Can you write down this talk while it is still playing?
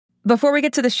Before we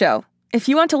get to the show, if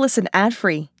you want to listen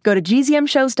ad-free, go to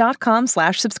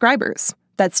gzmshows.com/subscribers.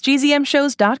 That's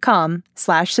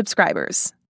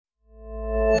gzmshows.com/subscribers.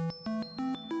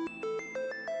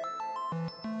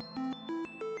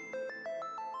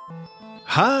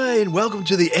 Hi, and welcome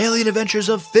to the Alien Adventures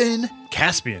of Finn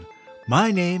Caspian.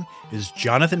 My name is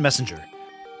Jonathan Messenger.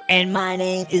 And my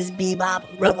name is Bebop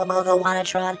Robomogo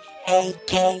Wanatron,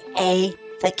 a.k.a.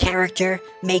 the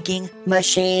Character-Making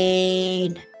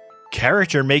Machine.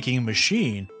 Character-making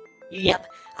machine? Yep,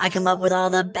 I come up with all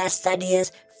the best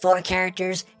ideas for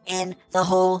characters in the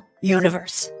whole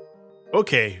universe.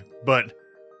 Okay, but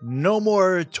no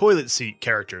more toilet seat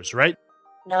characters, right?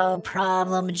 No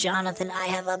problem, Jonathan. I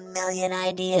have a million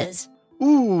ideas.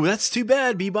 Ooh, that's too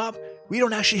bad, Bebop. We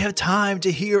don't actually have time to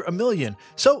hear a million,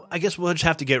 so I guess we'll just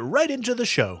have to get right into the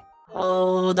show.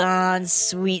 Hold on,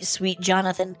 sweet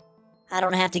Jonathan. I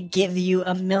don't have to give you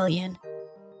a million.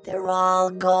 They're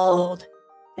all gold.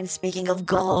 And speaking of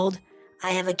gold,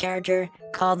 I have a character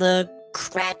called the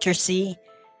Crattersea,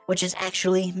 which is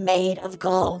actually made of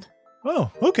gold. Oh,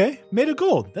 okay. Made of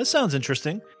gold. That sounds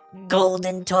interesting.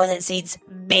 Golden toilet seats,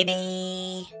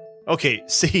 baby. Okay,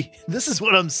 see, this is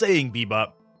what I'm saying,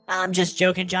 Bebop. I'm just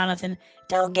joking, Jonathan.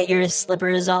 Don't get your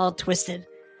slippers all twisted.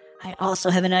 I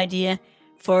also have an idea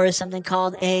for something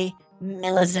called a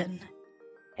Milizin.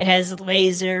 It has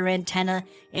laser antenna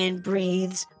and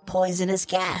breathes poisonous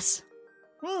gas.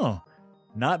 Oh,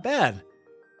 not bad.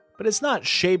 But it's not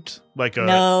shaped like a...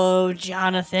 No,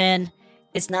 Jonathan.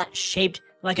 It's not shaped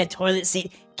like a toilet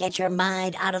seat. Get your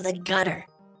mind out of the gutter.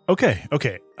 Okay.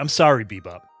 I'm sorry,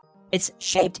 Bebop. It's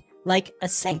shaped like a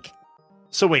sink.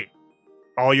 So wait,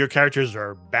 all your characters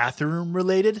are bathroom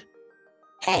related?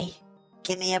 Hey,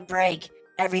 give me a break.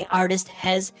 Every artist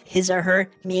has his or her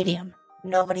medium.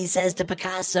 Nobody says to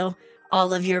Picasso,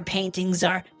 all of your paintings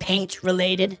are paint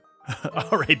related.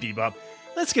 All right, Bebop.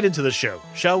 Let's get into the show,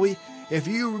 shall we? If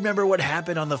you remember what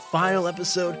happened on the final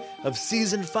episode of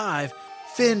Season 5,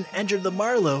 Finn entered the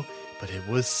Marlow, but it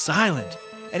was silent,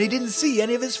 and he didn't see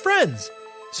any of his friends.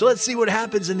 So let's see what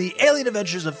happens in the Alien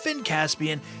Adventures of Finn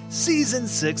Caspian, Season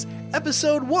 6,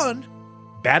 Episode 1,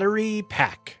 Battery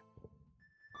Pack.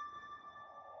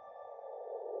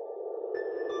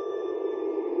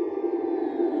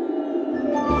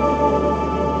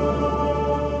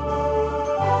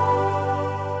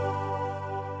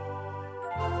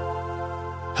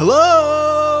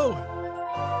 Hello!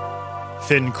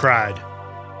 Finn cried.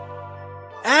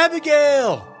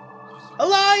 Abigail!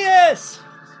 Elias!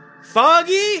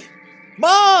 Foggy?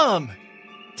 Mom!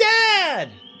 Dad!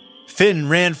 Finn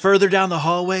ran further down the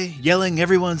hallway, yelling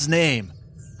everyone's name.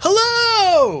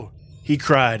 Hello! He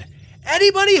cried.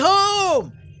 Anybody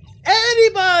home?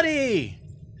 Anybody!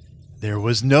 There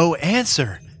was no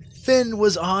answer. Finn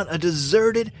was on a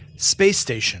deserted space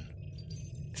station.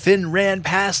 Finn ran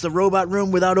past the robot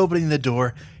room without opening the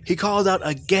door. He called out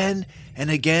again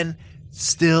and again.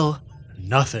 Still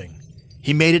nothing.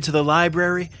 He made it to the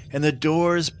library, and the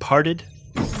doors parted.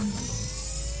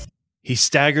 He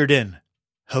staggered in.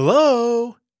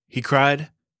 Hello? He cried.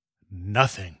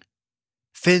 Nothing.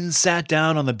 Finn sat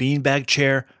down on the beanbag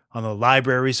chair on the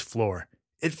library's floor.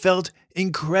 It felt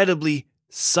incredibly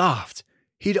soft.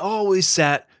 He'd always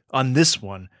sat on this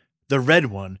one, the red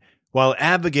one, while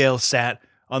Abigail sat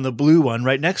on the blue one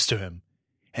right next to him.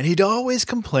 And he'd always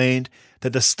complained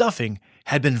that the stuffing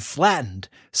had been flattened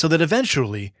so that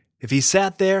eventually, if he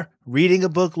sat there reading a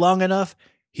book long enough,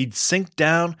 he'd sink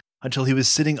down until he was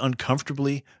sitting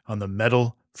uncomfortably on the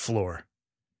metal floor.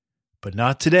 But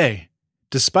not today.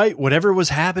 Despite whatever was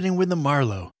happening with the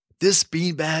Marlow, this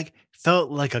beanbag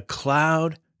felt like a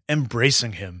cloud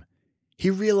embracing him. He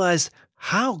realized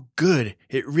how good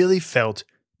it really felt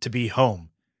to be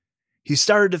home. He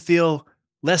started to feel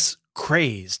less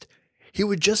crazed. He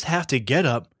would just have to get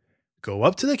up, go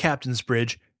up to the captain's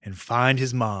bridge, and find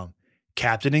his mom,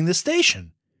 captaining the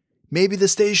station. Maybe the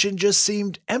station just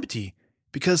seemed empty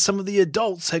because some of the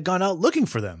adults had gone out looking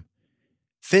for them.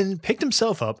 Finn picked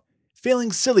himself up,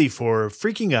 feeling silly for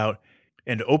freaking out,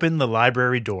 and opened the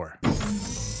library door.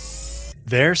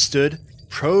 There stood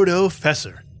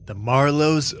Proto-Fessor, the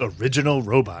Marlow's original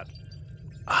robot.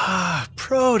 Ah,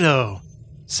 Proto,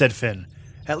 said Finn.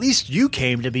 At least you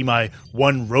came to be my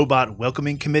one robot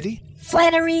welcoming committee.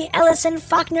 Flannery Ellison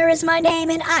Faulkner is my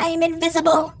name and I'm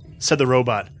invisible, said the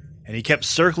robot, and he kept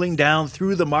circling down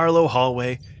through the Marlow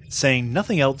hallway, saying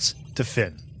nothing else to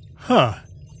Finn. Huh,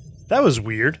 that was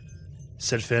weird,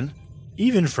 said Finn,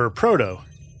 even for Proto.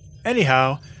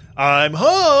 Anyhow, I'm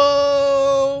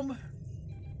home!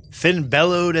 Finn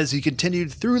bellowed as he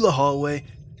continued through the hallway,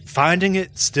 finding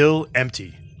it still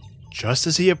empty. Just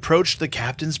as he approached the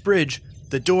captain's bridge,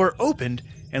 the door opened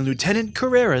and Lieutenant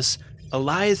Carreras,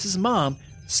 Elias's mom,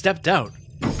 stepped out.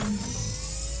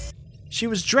 She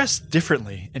was dressed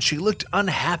differently and she looked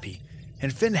unhappy,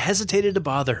 and Finn hesitated to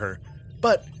bother her,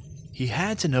 but he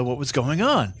had to know what was going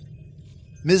on.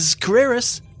 "Ms.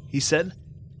 Carreras," he said.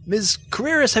 "Ms.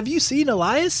 Carreras, have you seen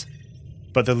Elias?"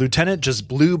 But the lieutenant just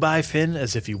blew by Finn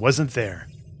as if he wasn't there.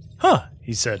 "Huh,"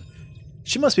 he said.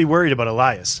 "She must be worried about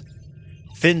Elias."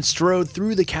 Finn strode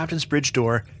through the captain's bridge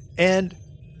door, and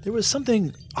there was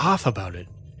something off about it.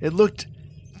 It looked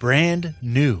brand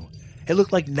new. It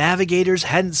looked like navigators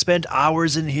hadn't spent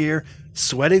hours in here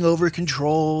sweating over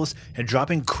controls and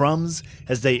dropping crumbs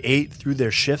as they ate through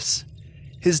their shifts.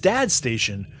 His dad's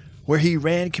station, where he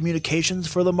ran communications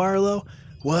for the Marlowe,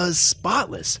 was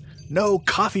spotless. No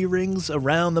coffee rings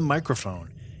around the microphone.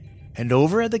 And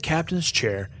over at the captain's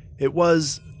chair, there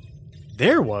was,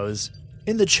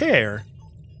 in the chair,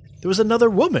 there was another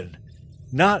woman,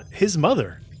 not his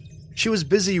mother. She was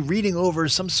busy reading over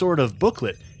some sort of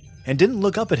booklet and didn't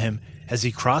look up at him as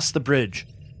he crossed the bridge.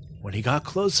 When he got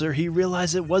closer, he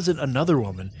realized it wasn't another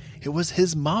woman. It was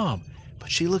his mom,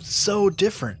 but she looked so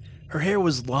different. Her hair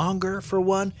was longer, for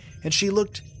one, and she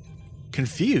looked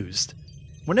confused.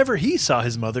 Whenever he saw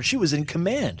his mother, she was in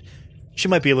command. She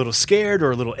might be a little scared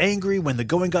or a little angry when the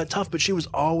going got tough, but she was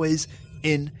always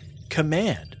in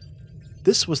command.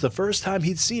 This was the first time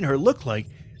he'd seen her look like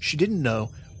she didn't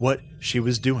know what she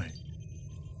was doing.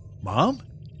 "Mom?"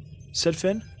 said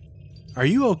Finn. "Are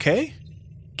you okay?"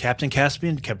 Captain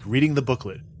Caspian kept reading the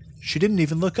booklet. She didn't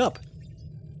even look up.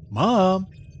 "Mom,"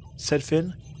 said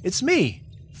Finn. "It's me,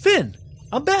 Finn.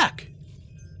 I'm back."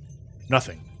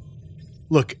 Nothing.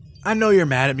 "Look, I know you're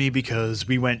mad at me because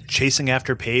we went chasing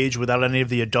after Paige without any of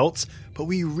the adults, but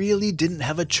we really didn't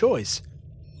have a choice."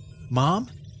 "Mom?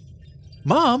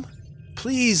 Mom?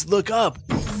 Please look up."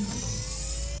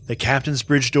 The captain's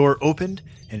bridge door opened,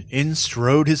 and in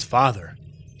strode his father.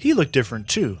 He looked different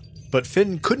too, but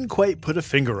Finn couldn't quite put a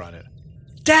finger on it.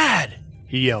 "Dad!"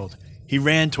 he yelled. He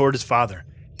ran toward his father.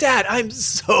 "Dad, I'm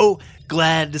so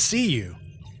glad to see you."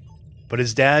 But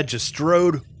his dad just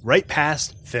strode right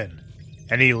past Finn.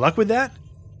 "Any luck with that?"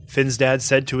 Finn's dad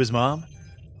said to his mom.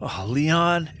 "Oh,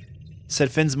 Leon,"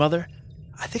 said Finn's mother,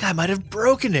 "I think I might have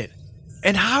broken it.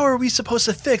 And how are we supposed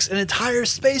to fix an entire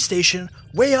space station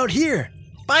way out here?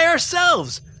 By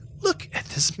ourselves? Look at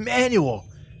this manual.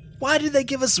 Why did they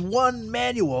give us one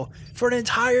manual for an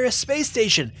entire space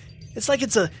station? It's like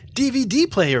it's a DVD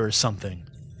player or something."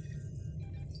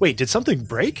 "Wait, did something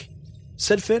break?"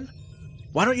 said Finn.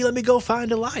 "Why don't you let me go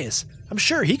find Elias? I'm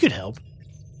sure he could help."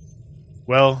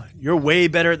 "Well, you're way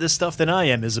better at this stuff than I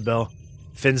am, Isabel,"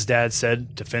 Finn's dad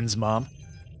said to Finn's mom.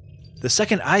 "The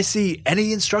second I see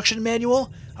any instruction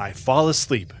manual, I fall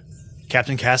asleep."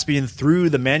 Captain Caspian threw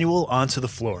the manual onto the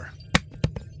floor.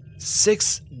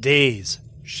 6 days,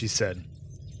 she said.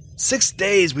 6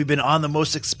 days we've been on the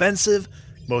most expensive,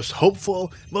 most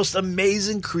hopeful, most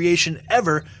amazing creation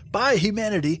ever by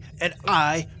humanity, and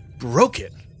I broke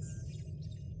it.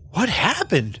 "What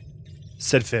happened?"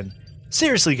 said Finn.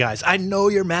 "Seriously, guys, I know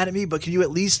you're mad at me, but can you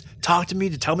at least talk to me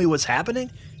to tell me what's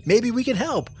happening? Maybe we can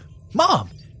help. Mom!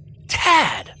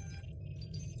 Dad!"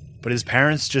 But his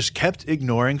parents just kept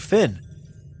ignoring Finn.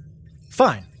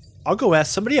 "Fine, I'll go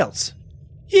ask somebody else.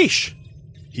 Yeesh."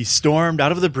 He stormed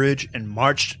out of the bridge and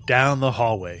marched down the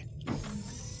hallway.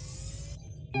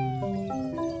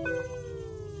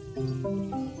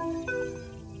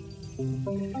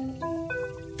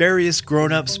 Various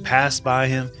grown-ups passed by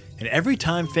him, and every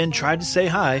time Finn tried to say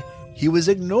hi, he was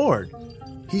ignored.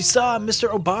 He saw Mr.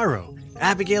 Obaro,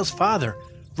 Abigail's father,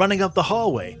 running up the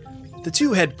hallway. The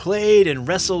two had played and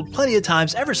wrestled plenty of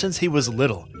times ever since he was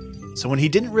little. So when he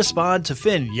didn't respond to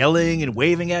Finn yelling and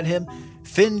waving at him,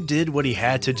 Finn did what he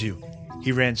had to do.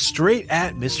 He ran straight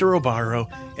at Mr. Obaro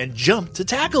and jumped to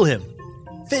tackle him.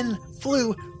 Finn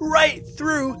flew right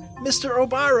through Mr.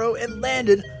 Obaro and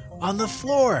landed on the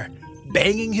floor,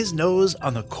 banging his nose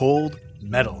on the cold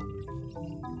metal.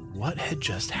 What had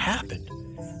just happened?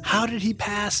 How did he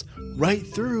pass right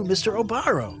through Mr.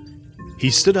 Obaro? He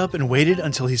stood up and waited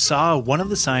until he saw one of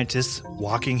the scientists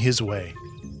walking his way.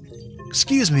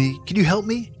 "Excuse me, can you help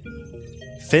me?"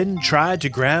 Finn tried to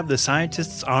grab the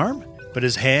scientist's arm, but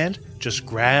his hand just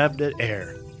grabbed at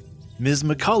air. Ms.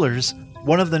 McCullers,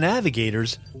 one of the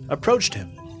navigators, approached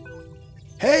him.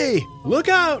 "Hey, look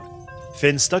out!"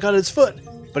 Finn stuck out his foot,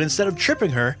 but instead of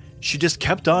tripping her, she just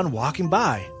kept on walking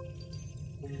by.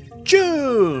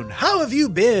 "June, how have you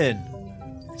been?"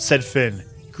 said Finn,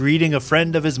 greeting a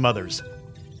friend of his mother's.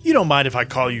 "You don't mind if I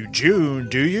call you June,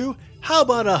 do you? How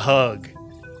about a hug?"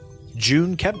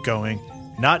 June kept going,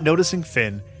 not noticing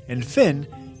Finn, and Finn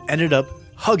ended up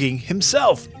hugging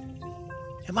himself.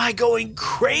 "Am I going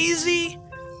crazy?"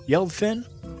 yelled Finn.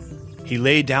 He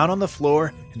lay down on the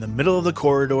floor in the middle of the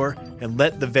corridor and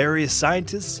let the various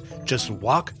scientists just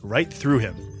walk right through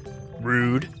him.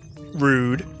 "Rude,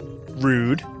 rude,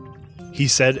 rude," he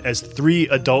said as 3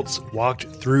 adults walked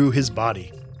through his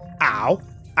body. "Ow,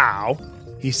 ow,"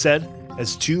 he said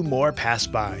as 2 more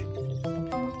passed by.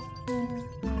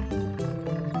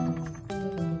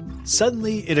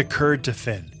 Suddenly it occurred to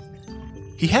Finn.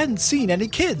 He hadn't seen any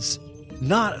kids.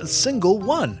 Not a single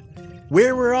one.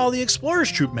 Where were all the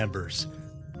Explorers Troop members?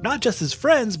 Not just his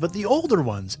friends, but the older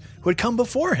ones who had come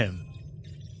before him.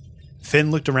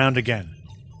 Finn looked around again.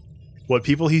 What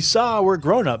people he saw were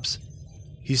grown-ups.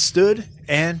 He stood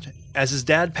and, as his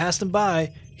dad passed him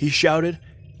by, he shouted,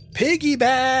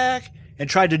 "Piggyback!" and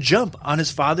tried to jump on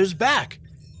his father's back.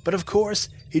 But of course,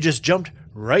 he just jumped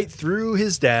right through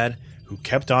his dad, who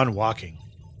kept on walking.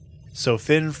 So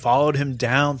Finn followed him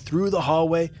down through the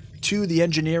hallway to the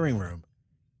engineering room.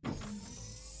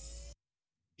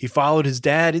 He followed his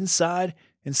dad inside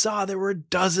and saw there were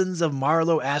dozens of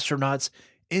Marlow astronauts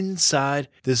inside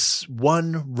this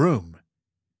one room.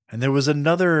 And there was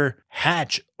another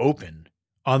hatch open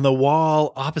on the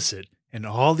wall opposite, and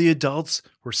all the adults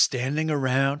were standing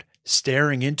around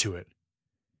staring into it.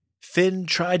 Finn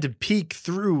tried to peek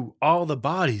through all the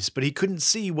bodies, but he couldn't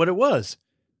see what it was.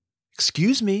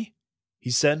 "Excuse me," he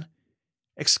said.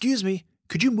 "Excuse me,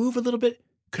 could you move a little bit?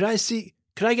 Could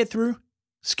I get through?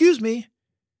 Excuse me."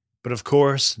 But of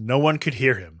course, no one could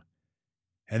hear him.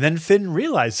 And then Finn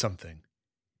realized something.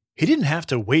 He didn't have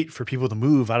to wait for people to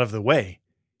move out of the way.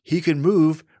 He could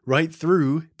move right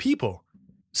through people.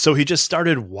 So he just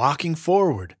started walking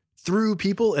forward, through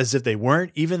people as if they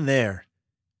weren't even there.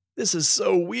 "This is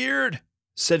so weird,"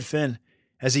 said Finn,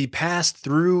 as he passed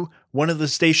through one of the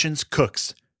station's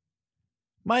cooks.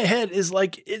 "My head is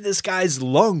like in this guy's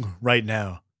lung right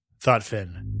now," thought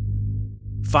Finn.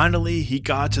 Finally, he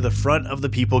got to the front of the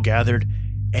people gathered,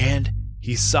 and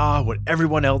he saw what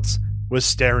everyone else was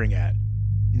staring at.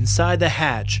 Inside the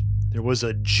hatch, there was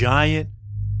a giant,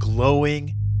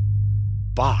 glowing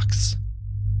box.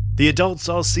 The adults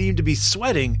all seemed to be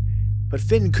sweating, but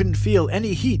Finn couldn't feel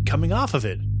any heat coming off of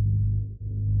it.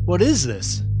 "What is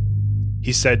this?"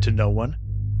 he said to no one.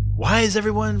 "Why is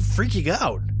everyone freaking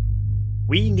out?"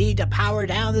 "We need to power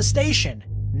down the station,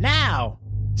 now,"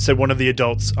 said one of the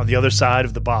adults on the other side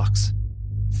of the box.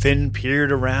 Finn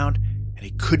peered around, and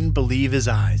he couldn't believe his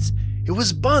eyes. It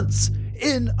was Bunce,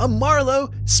 in a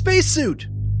Marlow spacesuit.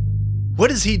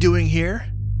 "What is he doing here?"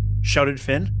 shouted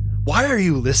Finn. "Why are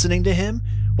you listening to him?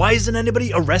 Why isn't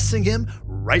anybody arresting him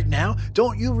right now?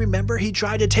 Don't you remember he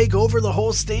tried to take over the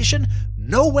whole station?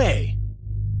 No way!"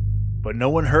 But no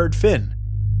one heard Finn,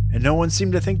 and no one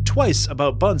seemed to think twice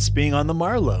about Bunce being on the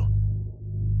Marlow.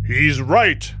 "He's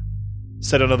right,"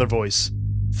 said another voice.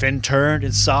 Finn turned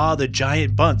and saw the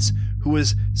giant Bunce, who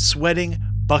was sweating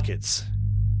buckets.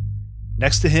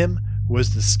 Next to him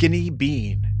was the skinny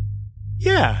Bean.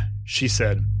 "Yeah," she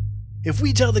said. "If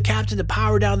we tell the captain to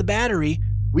power down the battery,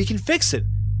 we can fix it.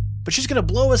 But she's going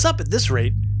to blow us up at this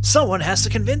rate. Someone has to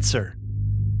convince her."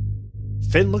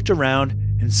 Finn looked around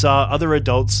and saw other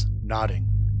adults nodding.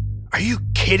 "Are you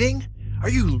kidding? Are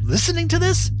you listening to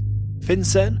this?" Finn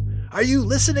said. "Are you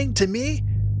listening to me?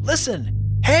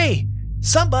 Listen! Hey!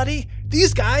 Somebody!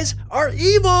 These guys are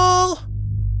evil!"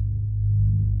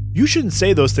 "You shouldn't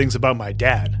say those things about my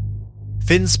dad."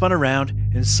 Finn spun around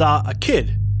and saw a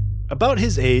kid, about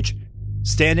his age,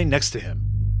 standing next to him.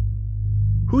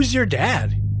 "Who's your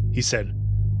dad?" he said.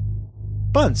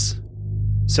 "Bunce,"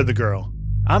 said the girl.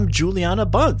 "I'm Juliana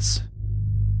Bunce."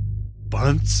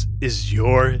 "Bunce is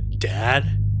your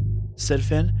dad?" said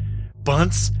Finn.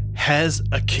 "Bunce has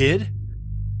a kid?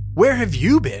 Where have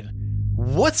you been?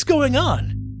 What's going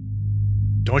on?"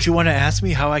 "Don't you want to ask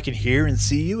me how I can hear and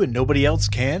see you and nobody else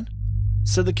can?"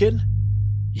 said the kid.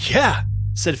 "Yeah,"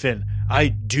 said Finn. "I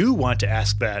do want to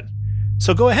ask that.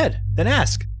 So go ahead, then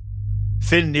ask."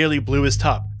 Finn nearly blew his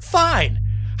top. "Fine!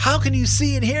 How can you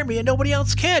see and hear me and nobody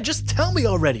else can? Just tell me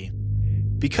already."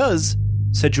 "Because,"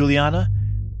 said Juliana,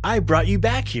 "I brought you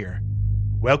back here.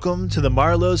 Welcome to the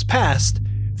Marlow's past,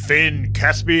 Finn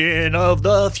Caspian of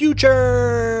the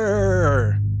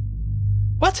future."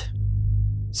 "What?"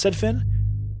 said Finn.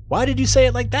 "Why did you say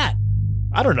it like that?"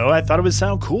 "I don't know, I thought it would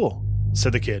sound cool,"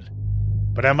 said the kid.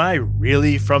 "But am I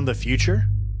really from the future?"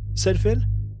 said Finn.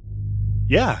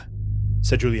 "Yeah,"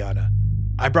 said Juliana.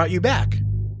 "I brought you back."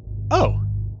 "Oh,"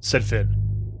 said Finn.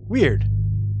 "Weird.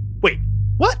 Wait,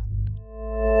 what?"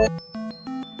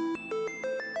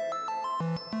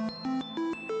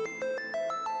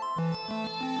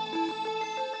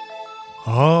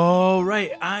 "All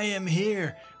right, I am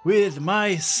here. with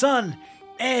my son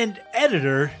and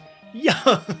editor,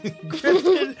 young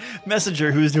Griffin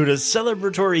Messenger, who's doing a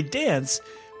celebratory dance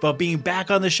about being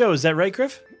back on the show. Is that right,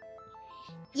 Griff?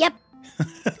 Yep.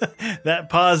 That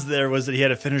pause there was that he had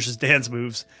to finish his dance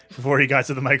moves before he got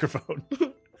to the microphone.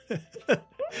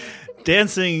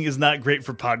 Dancing is not great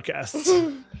for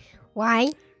podcasts.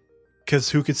 Why? Because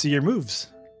who could see your moves?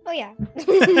 Oh, yeah.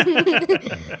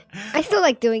 I still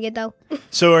like doing it, though.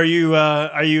 So are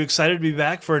you excited to be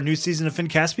back for a new season of Finn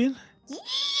Caspian? Yeah!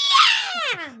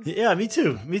 Yeah, me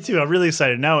too. Me too. I'm really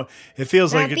excited. Now it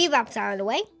feels like Bebop's out of the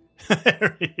way.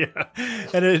 yeah,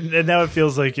 and now it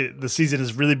feels like the season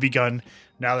has really begun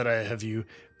now that I have you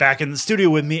back in the studio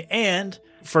with me. And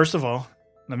first of all,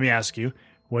 let me ask you,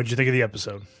 what did you think of the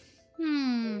episode?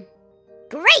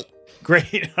 Great!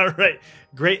 Great. All right.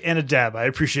 Great and a dab. I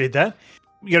appreciate that.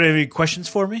 You got any questions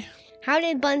for me? How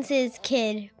did Bunce's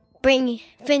kid bring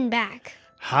Finn back?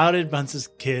 How did Bunce's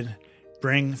kid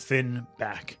bring Finn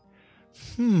back?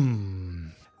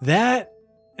 That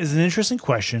is an interesting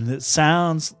question that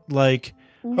sounds like,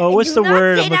 what's the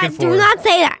word I'm looking for? Do not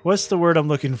say that. What's the word I'm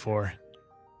looking for?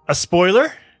 A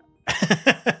spoiler?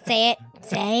 Say it.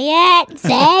 Say it.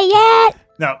 Say it.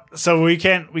 No, so we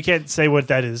can't say what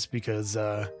that is because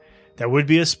that would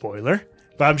be a spoiler.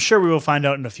 But I'm sure we will find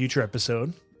out in a future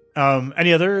episode.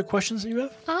 Any other questions that you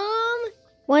have?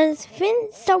 Was Finn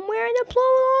somewhere in the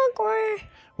prologue, or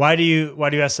Why do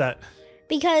you ask that?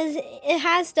 because it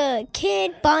has the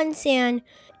kid Bunce and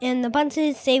the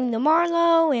Bunces saving the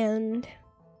Marlowe and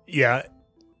Yeah,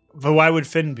 but why would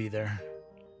Finn be there?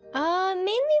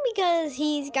 mainly because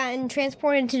he's gotten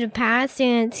transported to the past,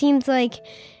 and it seems like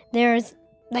there's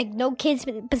like no kids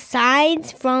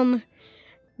besides from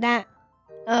that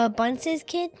Bunce's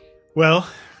kid. Well,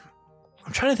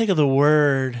 I'm trying to think of the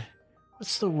word.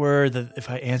 What's the word that if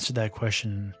I answered that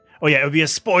question? Oh yeah, it would be a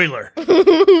spoiler.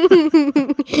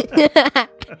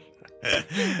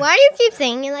 Why do you keep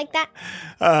saying it like that?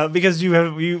 Because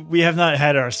we have not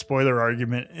had our spoiler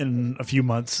argument in a few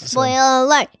months. So.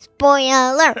 Spoiler!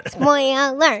 Spoiler!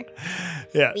 Spoiler!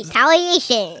 Yeah.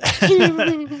 Retaliation!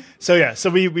 So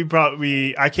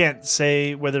I can't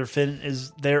say whether Finn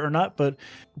is there or not, but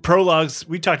prologues,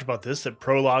 we talked about this, that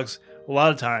prologues a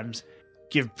lot of times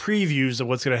give previews of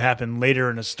what's going to happen later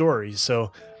in a story.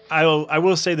 So I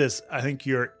will say this, I think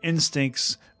your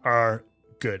instincts are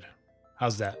good.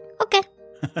 How's that? Okay.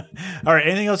 All right,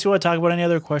 anything else you want to talk about? Any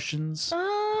other questions?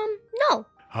 No.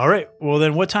 All right, well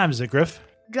then what time is it, Griff?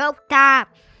 Joke time.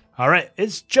 All right,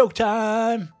 it's joke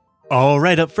time. All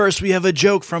right, up first we have a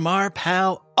joke from our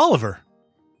pal Oliver.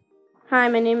 Hi,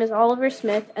 my name is Oliver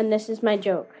Smith, and this is my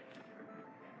joke.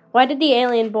 Why did the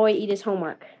alien boy eat his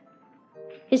homework?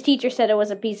 His teacher said it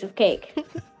was a piece of cake.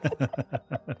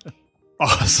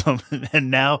 Awesome.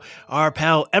 And now our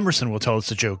pal Emerson will tell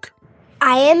us a joke.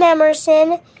 I am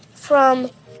Emerson from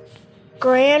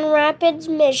Grand Rapids,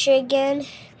 Michigan,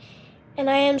 and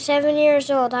I am 7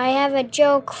 years old. I have a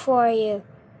joke for you.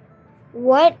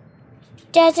 What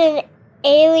does an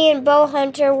alien bow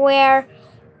hunter wear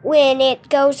when it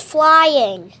goes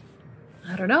flying?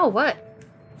 I don't know, what?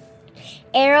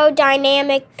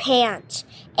 Aerodynamic pants.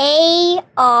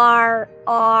 ARROW.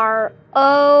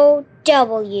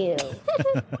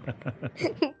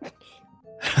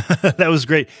 That was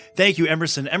great. Thank you,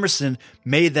 Emerson. Emerson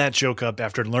made that joke up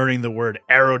after learning the word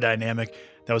aerodynamic.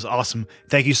 That was awesome.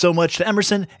 Thank you so much to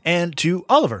Emerson and to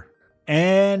Oliver.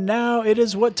 And now it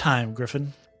is what time,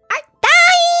 Griffin? Art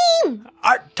time!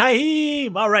 Art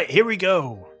time! All right, here we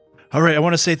go. All right, I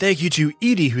want to say thank you to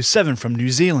Edie, who's 7 from New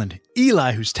Zealand,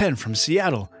 Eli, who's 10 from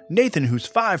Seattle, Nathan, who's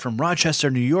 5 from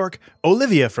Rochester, New York,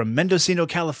 Olivia from Mendocino,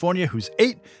 California, who's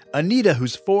 8, Anita,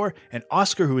 who's 4, and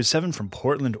Oscar, who is 7 from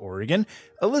Portland, Oregon,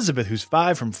 Elizabeth, who's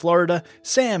 5 from Florida,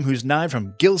 Sam, who's 9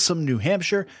 from Gilsum, New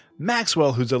Hampshire,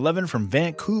 Maxwell, who's 11 from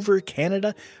Vancouver,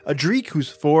 Canada, Adrique, who's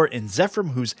 4, and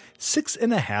Zephram, who's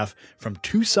 6.5 from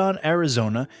Tucson,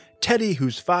 Arizona, Teddy,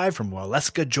 who's 5 from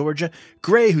Waleska, Georgia,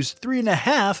 Gray, who's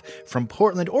 3.5 from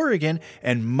Portland, Oregon,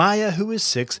 and Maya, who is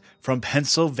 6 from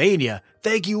Pennsylvania.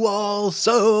 Thank you all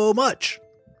so much.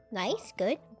 Nice,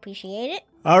 good, appreciate it.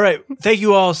 All right. Thank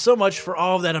you all so much for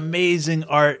all of that amazing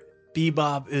art.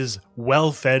 Bebop is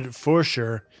well fed for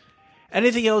sure.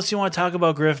 Anything else you want to talk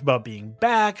about, Griff? About being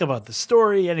back? About the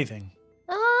story? Anything?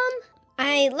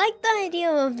 I like the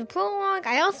idea of the prologue.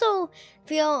 I also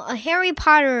feel a Harry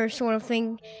Potter sort of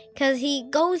thing because he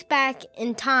goes back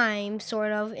in time,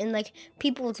 sort of, in like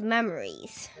people's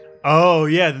memories. Oh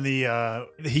yeah,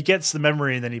 he gets the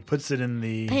memory and then he puts it in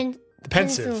the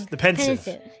pensive.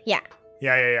 Pensive. Yeah.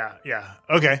 Yeah.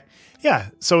 Okay. Yeah.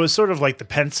 So it's sort of like the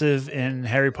pensive in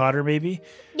Harry Potter, maybe.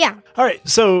 Yeah. All right.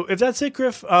 So if that's it,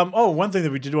 Griff. One thing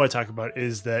that we did want to talk about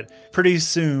is that pretty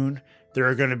soon there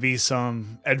are going to be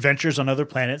some adventures on other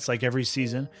planets, like every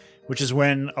season, which is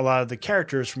when a lot of the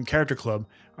characters from Character Club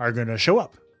are going to show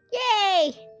up.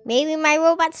 Yay! Maybe my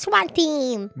robot SWAT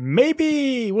team.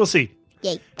 Maybe. We'll see.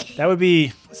 Yay. That would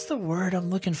be, what's the word I'm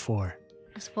looking for?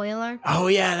 A spoiler? Oh,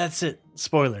 yeah, that's it.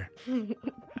 Spoiler.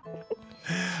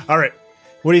 All right.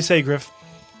 What do you say, Griff?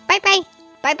 Bye-bye.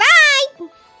 Bye-bye!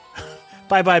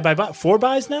 Bye. 4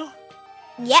 buys now?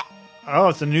 Yep. Oh,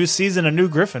 it's a new season, a new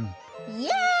Griffin.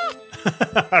 Yeah!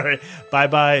 All right.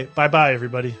 Bye,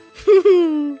 everybody.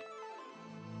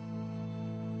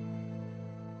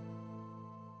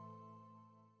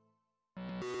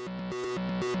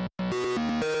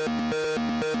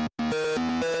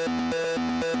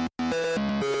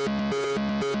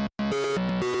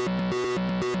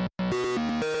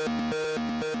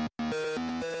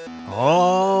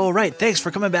 All right, thanks for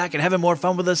coming back and having more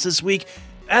fun with us this week.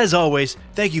 As always,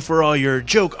 thank you for all your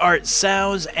joke art,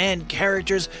 sounds, and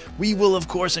characters. We will, of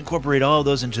course, incorporate all of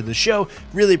those into the show.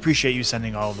 Really appreciate you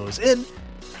sending all of those in.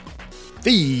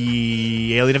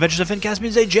 The Alien Adventures of Fincast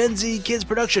is a Gen Z Kids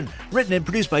production, written and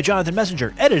produced by Jonathan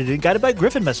Messenger, edited and guided by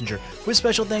Griffin Messenger, with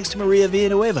special thanks to Maria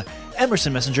Villanueva.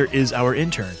 Emerson Messenger is our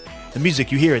intern. The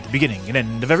music you hear at the beginning and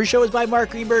end of every show is by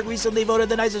Mark Greenberg, recently voted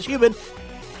the nicest human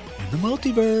in the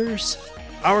multiverse.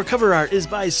 Our cover art is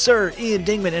by Sir Ian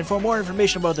Dingman, and for more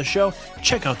information about the show,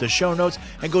 check out the show notes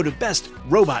and go to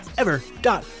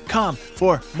bestrobotever.com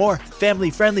for more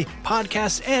family-friendly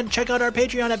podcasts, and check out our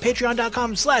Patreon at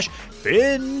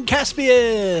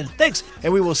patreon.com/FinnCaspian. Thanks,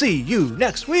 and we will see you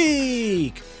next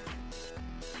week.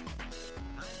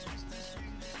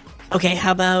 Okay,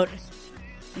 how about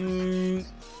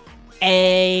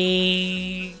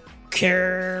Acorns?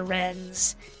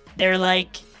 They're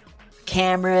like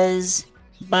cameras,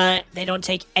 but they don't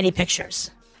take any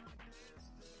pictures.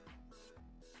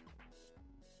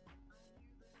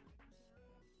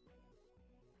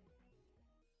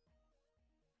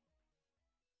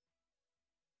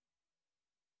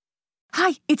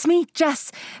 Hi, it's me,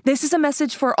 Jess. This is a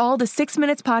message for all the 6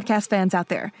 Minutes podcast fans out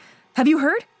there. Have you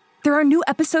heard? There are new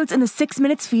episodes in the 6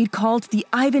 Minutes feed called the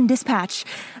Ivan Dispatch.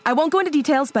 I won't go into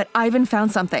details, but Ivan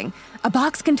found something. A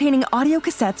box containing audio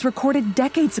cassettes recorded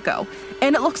decades ago,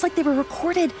 and it looks like they were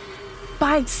recorded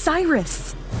by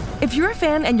Cyrus. If you're a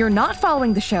fan and you're not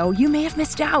following the show, you may have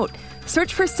missed out.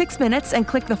 Search for 6 Minutes and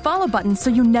click the follow button so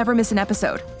you never miss an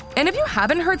episode. And if you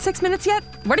haven't heard 6 Minutes yet,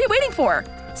 what are you waiting for?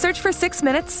 Search for 6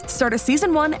 Minutes, start a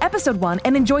Season 1, Episode 1,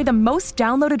 and enjoy the most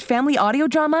downloaded family audio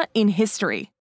drama in history.